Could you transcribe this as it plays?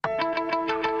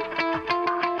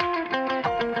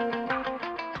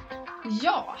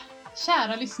Ja,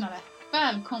 kära lyssnare,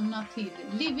 välkomna till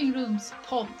Living Rooms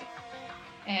podd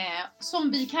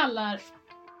som vi kallar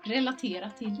Relatera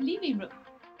till Living Room.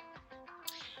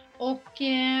 Och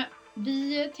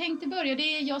vi tänkte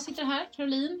börja, jag sitter här,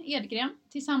 Caroline Edgren,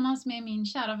 tillsammans med min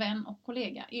kära vän och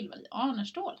kollega Ylva-Li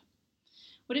Arnerstål.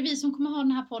 Och det är vi som kommer ha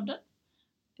den här podden.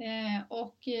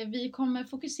 Och vi kommer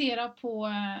fokusera på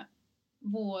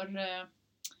vår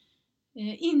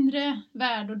inre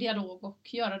värld och dialog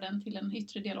och göra den till en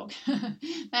yttre dialog.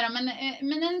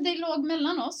 men en dialog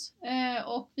mellan oss.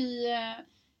 Och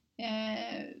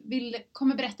vi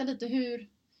kommer berätta lite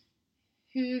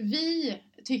hur vi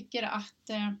tycker att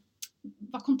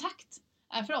vad kontakt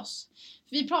är för oss.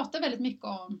 För vi pratar väldigt mycket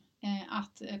om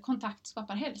att kontakt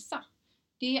skapar hälsa.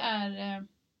 Det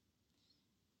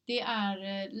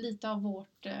är lite av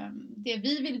det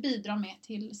vi vill bidra med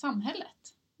till samhället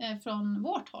från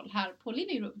vårt håll här på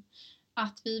Living Room.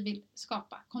 Att vi vill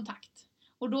skapa kontakt.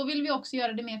 Och då vill vi också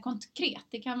göra det mer konkret.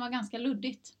 Det kan vara ganska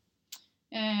luddigt.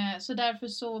 Så därför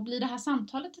så blir det här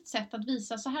samtalet ett sätt att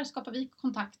visa så här skapar vi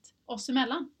kontakt oss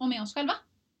emellan och med oss själva.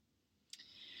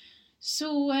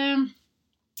 Så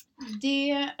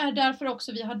det är därför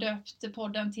också vi har döpt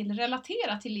podden till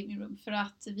Relatera till Living Room. För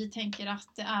att vi tänker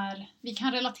att vi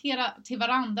kan relatera till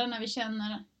varandra när vi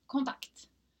känner kontakt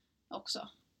också.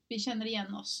 Vi känner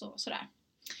igen oss och sådär.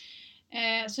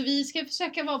 Så vi ska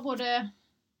försöka vara både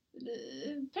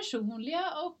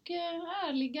personliga och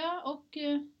ärliga och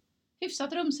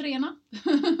hyfsat rumsrena.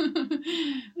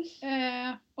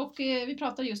 Och vi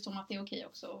pratar just om att det är okej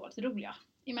också att vara lite roliga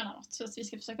emellanåt. Så att vi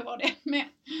ska försöka vara det med.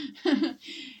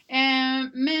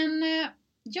 Men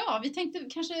ja, vi tänkte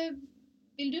kanske...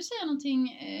 Vill du säga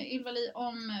någonting, Ylva-Li,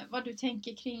 om vad du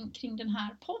tänker kring den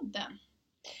här podden?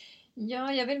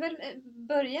 Ja, jag vill väl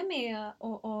börja med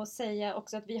att säga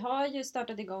också att vi har ju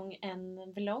startat igång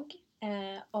en vlogg.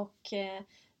 Och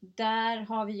där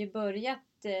har vi ju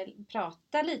börjat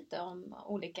prata lite om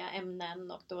olika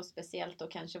ämnen och då speciellt då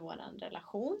kanske våran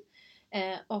relation.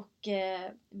 Och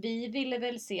vi ville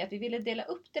väl se att vi ville dela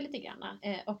upp det lite grann.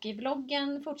 Och i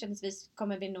vloggen fortsättningsvis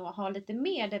kommer vi nog ha lite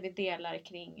mer där vi delar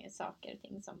kring saker och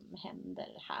ting som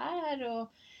händer här.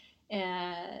 Och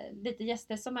lite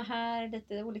gäster som är här,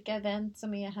 lite olika event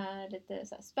som är här, lite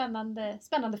så här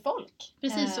spännande folk.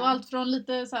 Precis, och allt från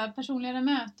lite så här personligare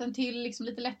möten till liksom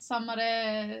lite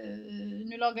lättsammare,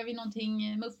 nu lagar vi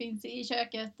någonting muffins i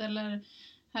köket eller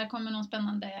här kommer någon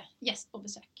spännande gäst på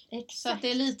besök. Exakt. Så att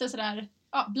det är lite sådär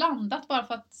blandat bara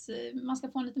för att man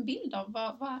ska få en liten bild av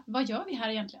vad gör vi här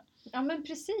egentligen. Ja men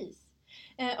precis.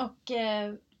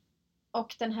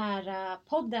 Och den här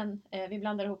podden, vi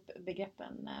blandar ihop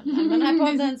begreppen. Men den här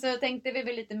podden så tänkte vi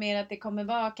väl lite mer att det kommer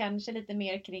vara kanske lite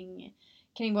mer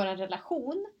kring vår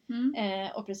relation.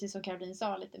 Och precis som Caroline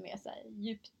sa, lite mer så här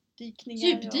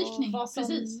djupdykning och vad som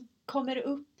kommer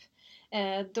upp.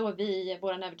 Då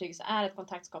vår övertygelse är att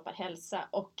kontakt skapar hälsa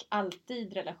och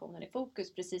alltid relationen i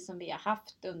fokus. Precis som vi har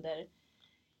haft under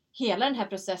hela den här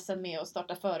processen med att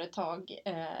starta företag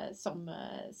som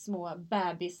små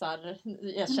bebisar.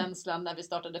 Känslan när vi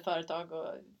startade företag och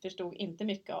förstod inte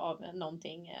mycket av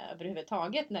någonting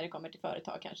överhuvudtaget när det kommer till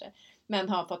företag kanske. Men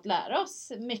har fått lära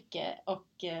oss mycket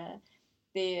och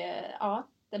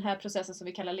den här processen som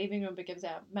vi kallar living room brukar vi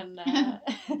säga. Men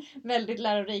väldigt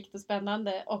lärorikt och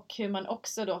spännande. Och hur man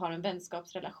också då har en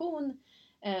vänskapsrelation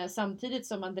samtidigt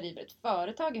som man driver ett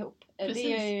företag ihop. Precis.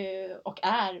 Det är ju, och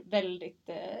är väldigt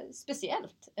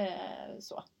speciellt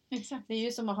så. Exakt. Det är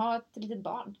ju som att ha ett litet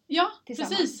barn. Ja,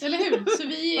 precis, eller hur? Så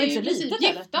vi är ju precis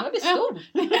gifta. Det blir stor.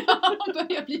 Ja, han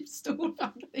börjar bli stor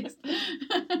faktiskt.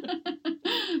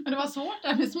 Men det var svårt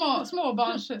där med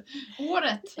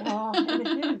småbarnsåret. Ja,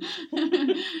 eller hur?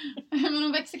 Men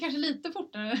hon växer kanske lite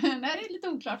fortare. Nej, det är lite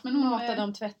oklart. Men hon matar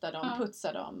dem, tvättar dem,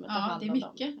 putsar dem, tar hand om dem.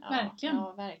 Ja, det är mycket, verkligen.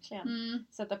 Ja, verkligen.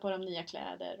 Sätta på dem nya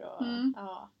kläder och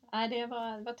det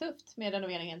var tufft med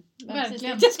renoveringen. Men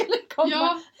verkligen. Det skulle komma.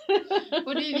 Ja,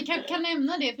 och vi kan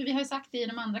nämna det för vi har ju sagt det i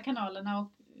de andra kanalerna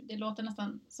och det låter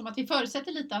nästan som att vi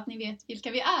förutsätter lite att ni vet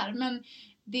vilka vi är. Men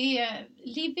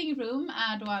Living Room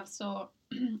är då alltså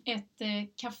ett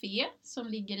café som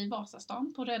ligger i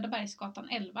Vasastan på Rödabergsgatan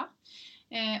 11.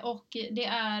 Och det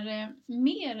är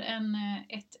mer än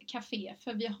ett café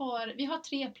för vi har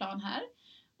 3 plan här.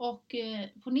 Och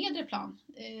på nedre plan,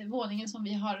 våningen som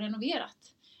vi har renoverat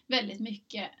väldigt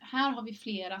mycket. Här har vi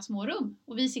flera små rum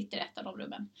och vi sitter i ett av de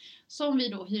rummen. Som vi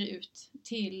då hyr ut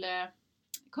till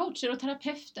coacher och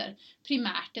terapeuter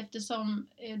primärt eftersom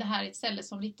det här är ett ställe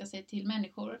som riktar sig till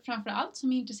människor framförallt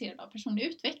som är intresserade av personlig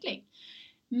utveckling.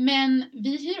 Men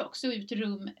vi hyr också ut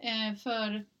rum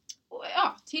för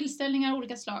tillställningar av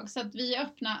olika slag. Så att vi är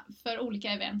öppna för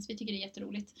olika events. Vi tycker det är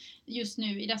jätteroligt. Just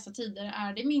nu i dessa tider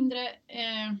är det mindre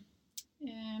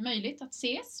möjligt att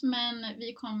ses, men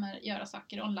vi kommer göra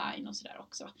saker online och sådär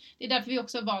också. Det är därför vi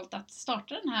också har valt att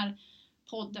starta den här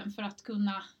podden, för att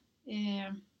kunna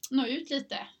nå ut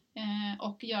lite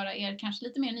och göra er kanske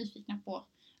lite mer nyfikna på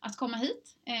att komma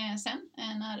hit sen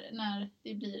när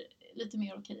det blir lite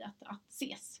mer okej att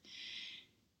ses.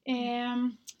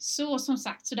 Så som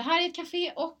sagt, så det här är ett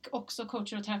café och också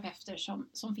coacher och terapeuter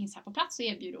som finns här på plats och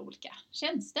erbjuder olika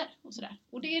tjänster och sådär.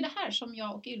 Och det är det här som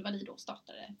jag och Ylva då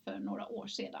startade för några år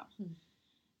sedan.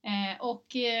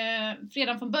 Och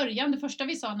redan från början, det första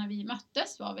vi sa när vi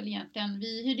möttes var väl egentligen,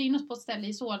 vi hyrde in oss på ett ställe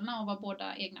i Solna och var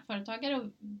båda egna företagare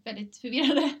och väldigt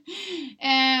förvirrade.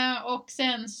 Och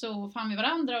sen så fann vi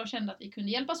varandra och kände att vi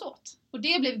kunde hjälpas åt. Och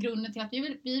det blev grunden till att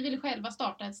vi ville själva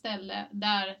starta ett ställe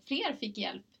där fler fick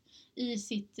hjälp i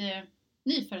sitt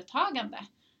nyföretagande.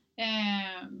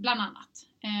 Bland annat.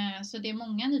 Så det är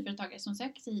många nyföretagare som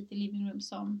söker sig hit till Living Room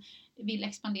som vill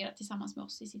expandera tillsammans med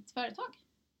oss i sitt företag.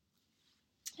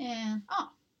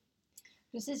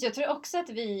 Precis, jag tror också att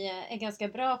vi är ganska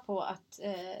bra på att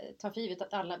ta för givet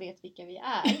att alla vet vilka vi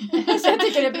är. Så jag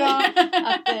tycker det är bra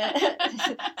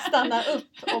att stanna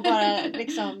upp och bara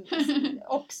liksom,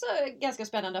 också ganska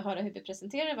spännande att höra hur vi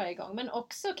presenterar varje gång, men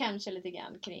också kanske lite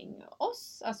grann kring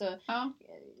oss. Alltså,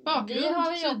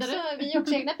 bakgrund, vi är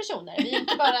också egna personer, vi är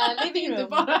inte bara Living Room. Inte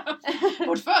bara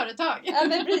vårt företag. Ja,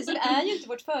 men precis, det är ju inte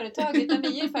vårt företag, utan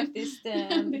vi är ju faktiskt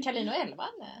Kalin och Elvan.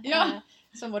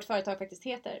 Som vårt företag faktiskt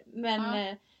heter.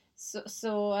 Men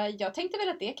så jag tänkte väl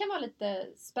att det kan vara lite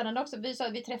spännande också.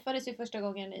 Vi träffades ju första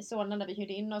gången i Solna när vi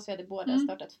hyrde in oss. Vi hade båda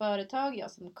startat företag.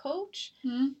 Jag som coach.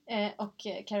 Och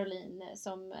Caroline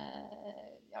som...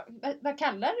 vad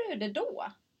kallar du det då?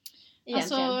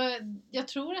 Egentligen? Alltså, jag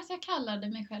tror att jag kallade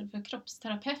mig själv för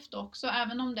kroppsterapeut också.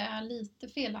 Även om det är lite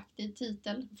felaktig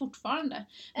titel fortfarande.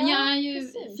 Men jag är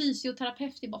ju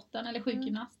fysioterapeut i botten. Eller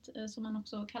sjukgymnast som man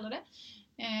också kallar det.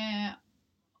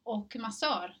 Och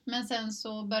massör. Men sen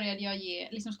så började jag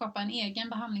skapa en egen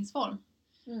behandlingsform.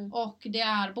 Och det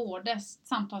är både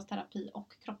samtalsterapi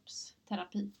och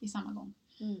kroppsterapi i samma gång.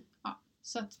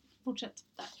 Så att fortsätt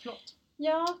där, förlåt.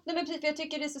 Ja, men precis, för jag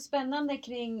tycker det är så spännande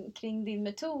kring din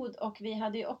metod, och vi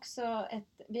hade ju också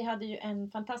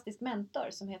en fantastisk mentor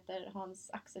som heter Hans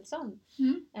Axelsson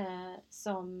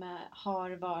som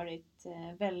har varit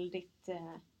väldigt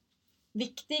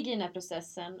viktig i den här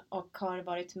processen och har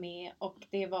varit med, och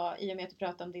det var i och med att du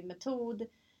pratade om din metod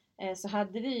så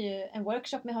hade vi ju en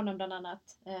workshop med honom bland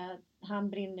annat. Han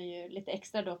brinner ju lite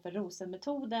extra då för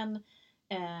rosenmetoden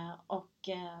och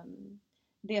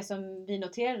det som vi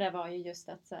noterade var ju just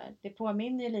att så här, det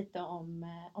påminner ju lite om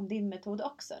din metod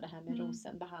också, det här med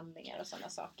rosenbehandlingar och sådana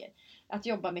saker. Att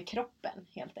jobba med kroppen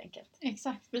helt enkelt.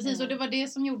 Exakt, precis. Och det var det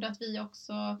som gjorde att vi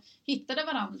också hittade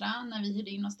varandra när vi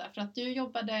hyrde in oss där. För att du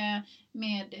jobbade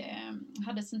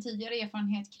hade sedan tidigare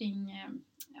erfarenhet kring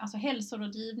alltså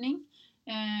hälsorådgivning.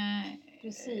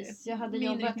 Precis, jag hade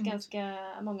jobbat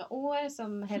ganska många år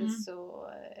som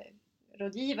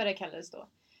hälsorådgivare kallades då.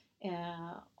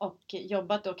 Och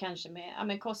jobbat då kanske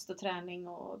med kost och träning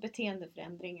och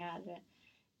beteendeförändringar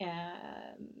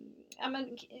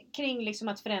kring liksom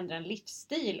att förändra en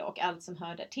livsstil och allt som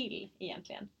hör där till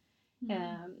egentligen.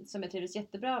 Som jag trivdes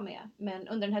jättebra med. Men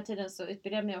under den här tiden så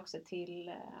utbildade jag mig också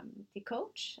till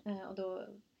coach, och då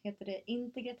heter det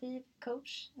integrativ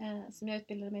coach som jag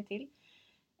utbildade mig till.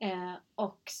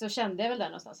 Och så kände jag väl där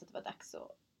någonstans att det var dags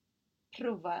att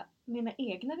prova mina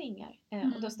egna vingar.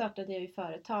 Och då startade jag ju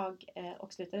företag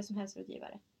och slutade som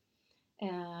hälsorådgivare.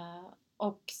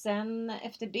 Och sen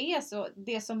efter det så,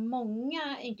 det som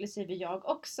många, inklusive jag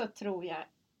också tror jag,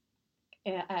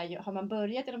 är ju, har man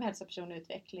börjat inom hälsa och personlig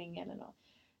utveckling eller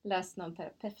läst någon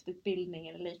terapeututbildning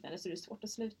eller liknande, så är det svårt att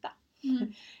sluta.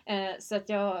 Så att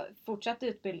jag fortsatte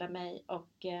utbilda mig,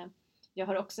 och jag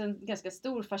har också en ganska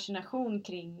stor fascination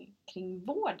kring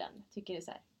vården. Tycker det är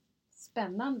så här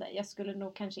spännande. Jag skulle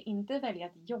nog kanske inte välja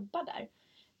att jobba där,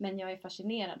 men jag är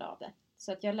fascinerad av det.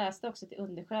 Så att jag läste också till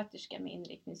undersköterska med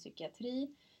inriktning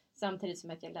psykiatri, samtidigt som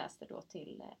att jag läste då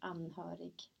till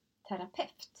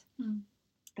anhörigterapeut.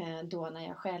 Då när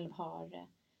jag själv har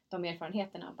de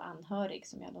erfarenheterna av anhörig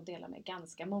som jag då delar med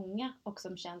ganska många, och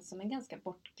som känns som en ganska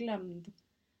bortglömd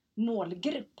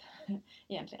målgrupp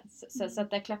egentligen. Så att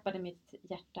där klappade mitt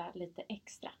hjärta lite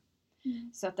extra.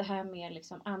 Så att det här med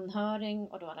liksom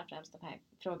anhörig, och då allra främst de här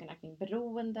frågorna kring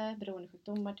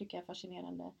beroendesjukdomar tycker jag är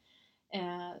fascinerande.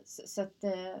 Så att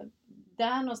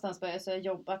där någonstans började jag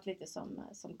jobbat lite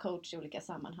som coach i olika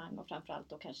sammanhang, och framförallt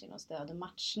då kanske inom stöd och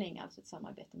matchning, alltså ett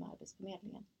samarbete med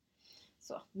Arbetsförmedlingen.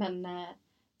 Så, men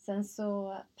Sen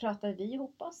så pratade vi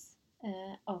ihop oss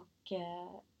och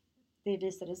det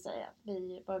visade sig att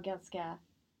vi var ganska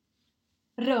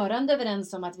rörande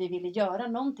överens om att vi ville göra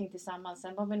någonting tillsammans.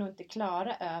 Sen var vi nog inte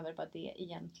klara över vad det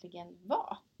egentligen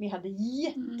var. Vi hade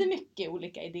jättemycket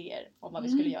olika idéer om vad vi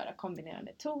skulle göra. Kombinera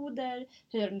metoder,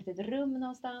 hyra ett litet rum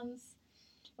någonstans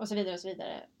och så vidare och så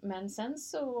vidare. Men sen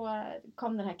så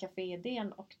kom den här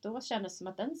kaféidén och då kändes det som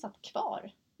att den satt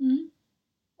kvar.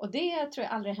 Och det tror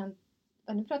jag aldrig hänt.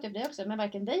 Nu pratar jag för dig också, men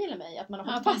varken dig eller mig, att man har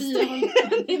hållit fast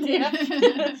i det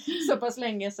så pass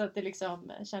länge så att det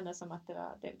liksom kändes som att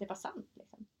det var sant.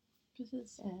 Liksom.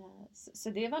 Precis. Så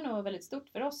det var nog väldigt stort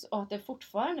för oss och att det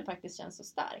fortfarande faktiskt känns så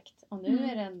starkt. Och nu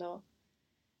är det ändå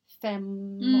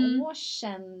 5 år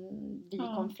sedan vi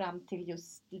kom fram till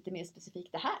just lite mer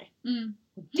specifikt det här.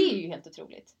 Och det är ju helt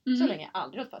otroligt. Så länge jag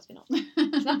aldrig hållit fast vid något.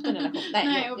 Knappt en relation.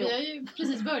 Nej, och vi har ju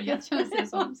precis börjat känns det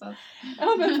som. Så.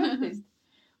 Ja, men faktiskt.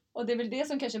 Och det är väl det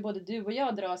som kanske både du och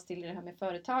jag dras till i det här med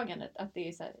företagandet. Att det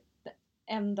är så här,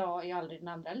 en dag är aldrig den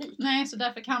andra lik. Nej, så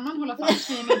därför kan man hålla fast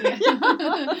vid en idé.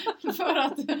 För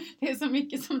att det är så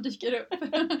mycket som dyker upp.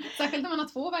 Särskilt när man har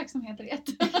 2 verksamheter i ett.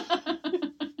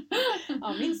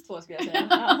 Ja, minst 2 skulle jag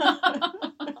säga.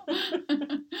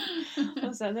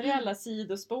 Och sen är det alla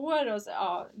sidospår och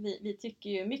så, vi tycker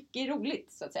ju mycket är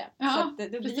roligt så att säga. Ja, så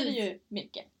att då blir det ju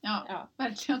mycket. Ja,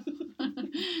 verkligen.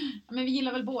 Men vi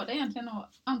gillar väl båda egentligen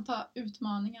att anta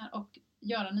utmaningar och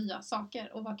göra nya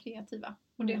saker och vara kreativa.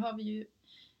 Och det har vi ju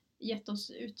gett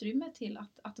oss utrymme till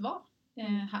att vara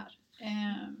här.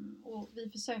 Och vi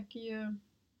försöker ju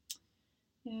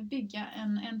bygga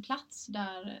en plats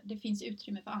där det finns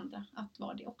utrymme för andra att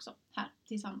vara det också här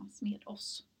tillsammans med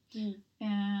oss.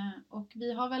 Och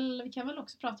vi kan väl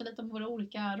också prata lite om våra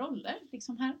olika roller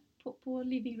liksom här på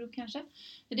Living Room kanske.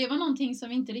 Det var någonting som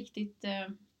vi inte riktigt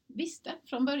visste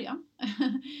från början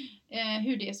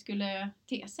hur det skulle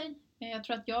te sig. Jag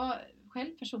tror att jag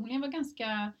själv personligen var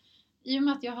ganska, i och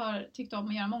med att jag har tyckt om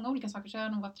att göra många olika saker så har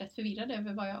jag nog varit rätt förvirrad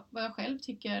över vad jag själv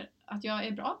tycker att jag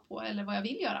är bra på eller vad jag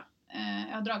vill göra.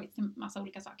 Jag har dragit till massa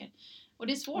olika saker. Och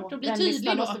det är svårt att bli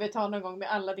tydlig då. Måste vi ta någon gång med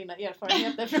alla dina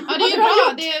erfarenheter. Ja, det är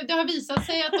bra. Det har visat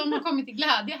sig att de har kommit till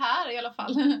glädje här i alla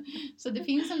fall. Så det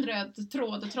finns en röd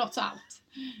tråd trots allt.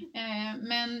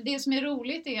 Men det som är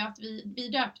roligt är att vi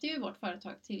döpte ju vårt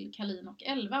företag till Kalin och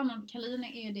Elvan. Och Kalin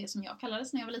är det som jag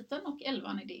kallades när jag var liten och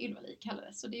Elvan är det Ylva-Li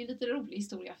kallades. Så det är lite rolig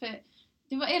historia. För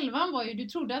det var 11 du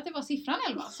trodde att det var siffran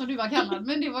 11 som du var kallad,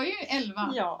 men det var ju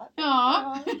 11. Ja, det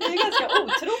är ganska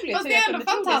otroligt. Fast det är ändå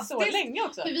fantastiskt. Så länge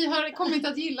också. För vi har kommit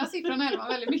att gilla siffran 11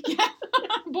 väldigt mycket.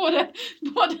 både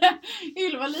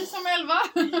Ylva-Li som 11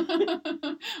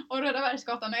 och Röda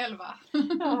Bergsgatan 11.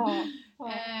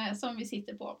 Som vi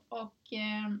sitter på.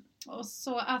 Och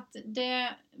så att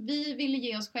vi ville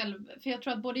ge oss själv, för jag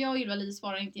tror att både jag och Ylva-Li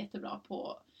svarar inte jättebra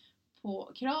på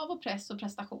krav och press och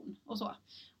prestation och så.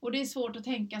 Och det är svårt att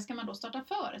tänka, ska man då starta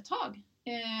företag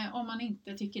om man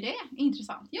inte tycker det är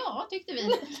intressant? Ja, tyckte vi.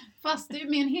 Fast det är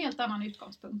med en helt annan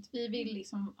utgångspunkt. Vi vill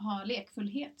liksom ha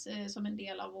lekfullhet som en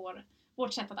del av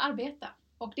vårt sätt att arbeta.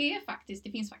 Och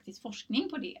det finns faktiskt forskning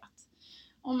på det. Att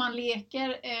om man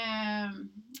leker,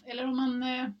 eller om man,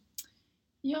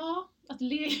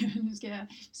 nu ska jag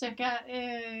försöka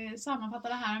sammanfatta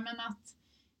det här, men att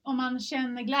om man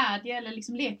känner glädje eller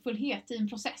liksom lekfullhet i en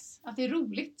process, att det är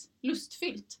roligt,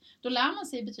 lustfyllt, då lär man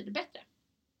sig betydligt bättre.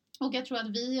 Och jag tror att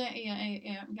vi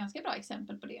är ganska bra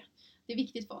exempel på det. Det är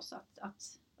viktigt för oss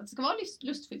att det ska vara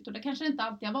lustfyllt, och det kanske inte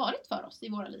alltid har varit för oss i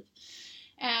våra liv.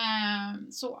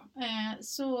 Så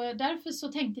därför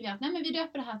så tänkte vi att men vi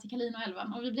döper det här till Kalin och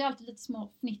Elvan, och vi blir alltid lite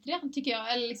små fnittriga tycker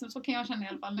jag, eller liksom, så kan jag känna i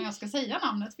alla fall när jag ska säga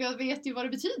namnet, för jag vet ju vad det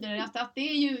betyder, att det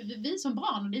är ju vi som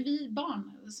barn, och det är vi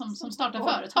barn som startar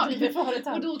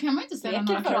företag. Och då kan man ju inte ställa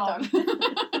några krav.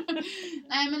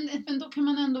 Nej, men då kan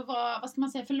man ändå vara, vad ska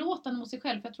man säga, förlåtande mot sig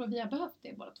själv, för jag tror att vi har behövt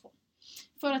det båda två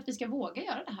för att vi ska våga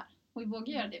göra det här. Och vi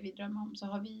vågar göra det vi drömmer om, så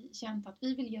har vi känt att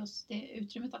vi vill ge oss det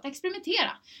utrymmet att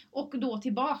experimentera. Och då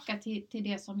tillbaka till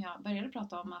det som jag började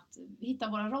prata om, att hitta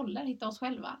våra roller, hitta oss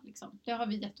själva. Liksom. Det har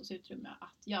vi gett oss utrymme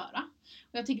att göra.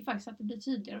 Och jag tycker faktiskt att det blir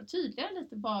tydligare och tydligare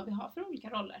lite vad vi har för olika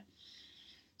roller.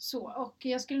 Så, och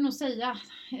jag skulle nog säga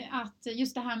att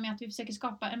just det här med att vi försöker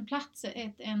skapa en plats,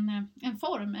 en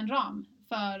form, en ram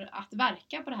för att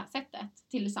verka på det här sättet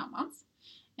tillsammans.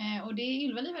 Och det är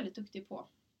Ylva-Li väldigt duktig på.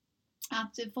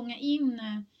 Att fånga in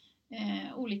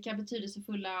olika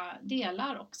betydelsefulla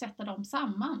delar och sätta dem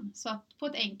samman. Så att på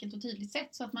ett enkelt och tydligt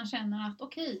sätt, så att man känner att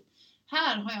okej,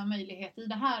 här har jag möjlighet, i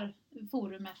det här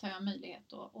forumet har jag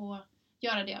möjlighet att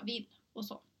göra det jag vill och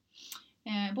så.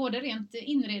 Både rent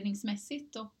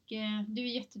inredningsmässigt, och du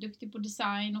är jätteduktig på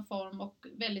design och form och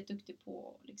väldigt duktig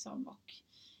på liksom, och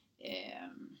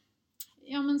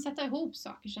sätta ihop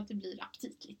saker så att det blir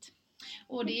aptitligt.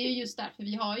 Och det är ju just därför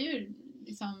vi har ju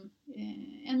liksom,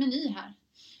 en meny här.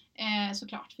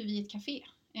 Såklart, för vi är ett café.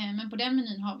 Men på den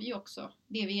menyn har vi ju också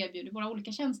det vi erbjuder, våra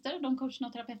olika tjänster, de coacherna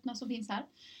och terapeuterna som finns här.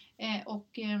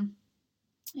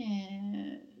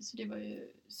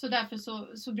 Så därför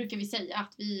så brukar vi säga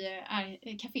att vi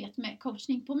är kaféet med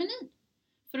coachning på menyn.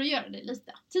 För att göra det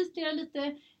lite aptitligare,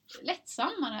 lite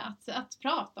lättsammare att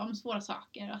prata om svåra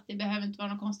saker. Att det behöver inte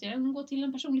vara något konstigare än att gå till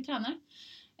en personlig tränare.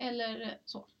 Eller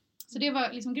så. Så det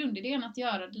var liksom grundidén, att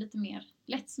göra det lite mer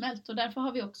lättsmält. Och därför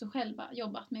har vi också själva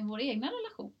jobbat med vår egna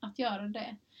relation. Att göra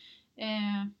det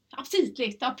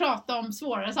aptitligt, att prata om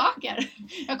svårare saker.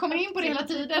 Jag kommer in på det hela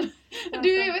tiden.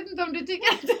 Jag vet inte om du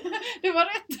tycker att det var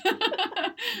rätt.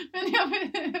 Men jag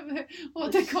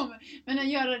återkommer. Men att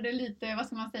göra det lite, vad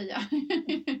ska man säga?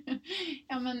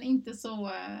 Men inte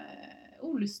så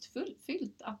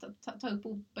olustfyllt att ta upp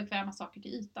obekväma saker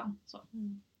till ytan. Så.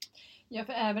 Mm. Ja,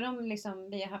 för även om liksom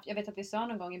vi har haft, jag vet att vi sa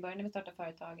någon gång i början när vi startade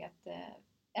företag att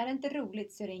är det inte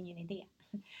roligt så är det ingen idé.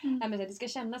 Det ska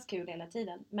kännas kul hela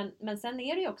tiden. Men sen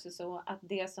är det ju också så att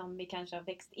det som vi kanske har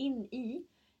växt in i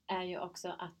är ju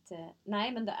också att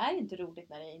nej, men det är inte roligt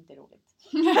när det inte är roligt.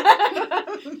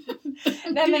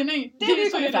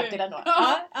 Det kommer vi fram till ändå.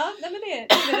 Ja, nej, men det är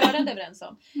vi rörande överens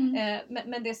om.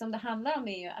 Men det som det handlar om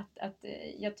är ju att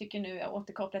jag tycker nu, jag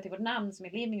återkopplar till vårt namn som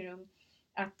är Living Room,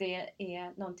 att det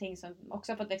är någonting som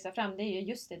också har fått växa fram. Det är ju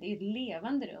just det är ett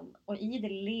levande rum. Och i det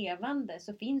levande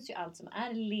så finns ju allt som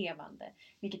är levande.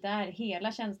 Vilket är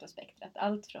hela känslospektrat.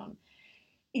 Allt från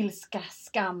ilska,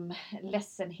 skam,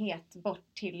 ledsenhet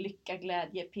bort till lycka,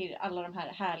 glädje, pirr. Alla de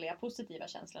här härliga positiva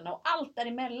känslorna. Och allt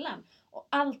däremellan. Och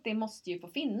allt det måste ju få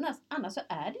finnas. Annars så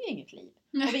är det ju inget liv.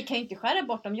 Och vi kan ju inte skära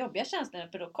bort de jobbiga känslorna.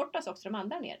 För då kortas också de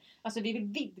andra ner. Alltså vi vill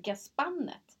vidga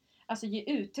spannet. Alltså ge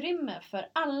utrymme för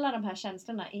alla de här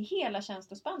känslorna i hela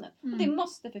känslospannet. Och det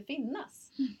måste få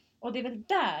finnas. Och det är väl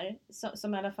där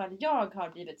som i alla fall jag har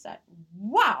blivit så här: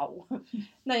 wow!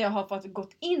 När jag har fått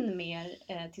gått in mer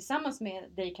tillsammans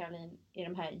med dig, Caroline, i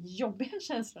de här jobbiga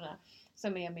känslorna.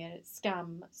 Som är mer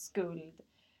skam, skuld.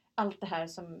 Allt det här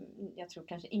som jag tror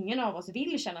kanske ingen av oss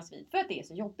vill kännas vid. För att det är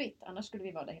så jobbigt. Annars skulle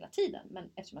vi vara där hela tiden. Men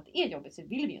eftersom att det är jobbigt så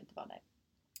vill vi ju inte vara där.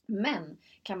 Men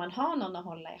kan man ha någon att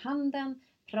hålla i handen,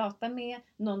 prata med,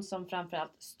 någon som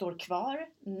framförallt står kvar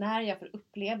när jag får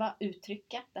uppleva,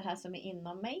 uttrycka det här som är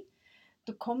inom mig,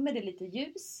 då kommer det lite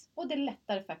ljus och det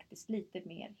lättar faktiskt lite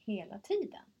mer hela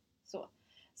tiden. Så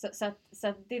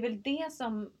att det är väl det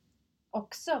som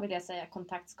också, vill jag säga,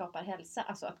 kontakt skapar hälsa.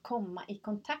 Alltså att komma i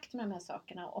kontakt med de här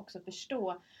sakerna och också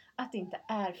förstå att det inte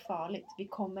är farligt. Vi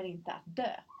kommer inte att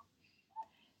dö.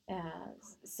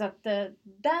 Så att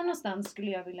där någonstans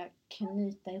skulle jag vilja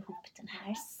knyta ihop den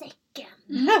här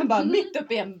säcken. Bara mitt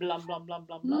upp i en bla bla bla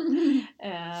bla bla.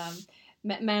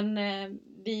 Men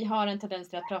vi har en tendens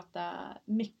till att prata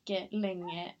mycket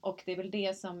länge. Och det är väl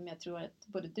det som jag tror att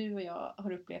både du och jag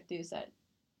har upplevt. Det är ju så här,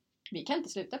 vi kan inte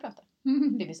sluta prata.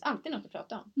 Det finns alltid något att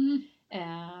prata om.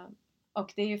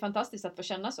 Och det är ju fantastiskt att få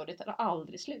känna så. Det tar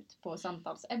aldrig slut på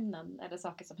samtalsämnen eller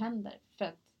saker som händer. För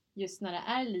att just när det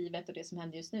är livet och det som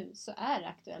händer just nu så är det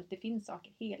aktuellt. Det finns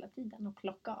saker hela tiden att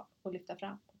plocka av och lyfta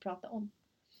fram och prata om.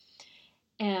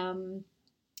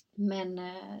 Men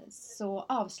så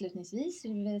avslutningsvis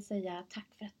vill jag säga tack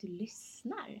för att du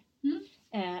lyssnar.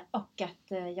 Och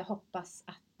att jag hoppas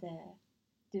att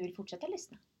du vill fortsätta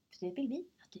lyssna. För det vill vi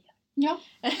att du gör. Ja.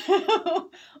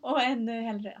 Och ännu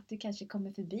hellre att du kanske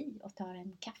kommer förbi och tar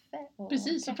en kaffe. Och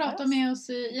precis, och prata med oss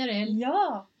IRL.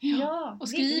 Ja. Och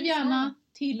skriv gärna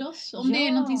till oss om det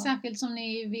är någonting särskilt som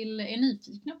ni är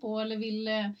nyfikna på eller vill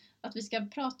att vi ska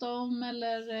prata om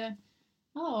eller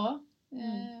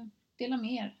dela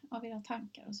mer av era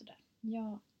tankar och sådär.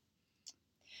 Ja.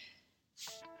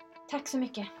 Tack så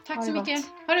mycket. Tack så mycket.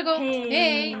 Ha det gott.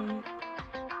 Hej.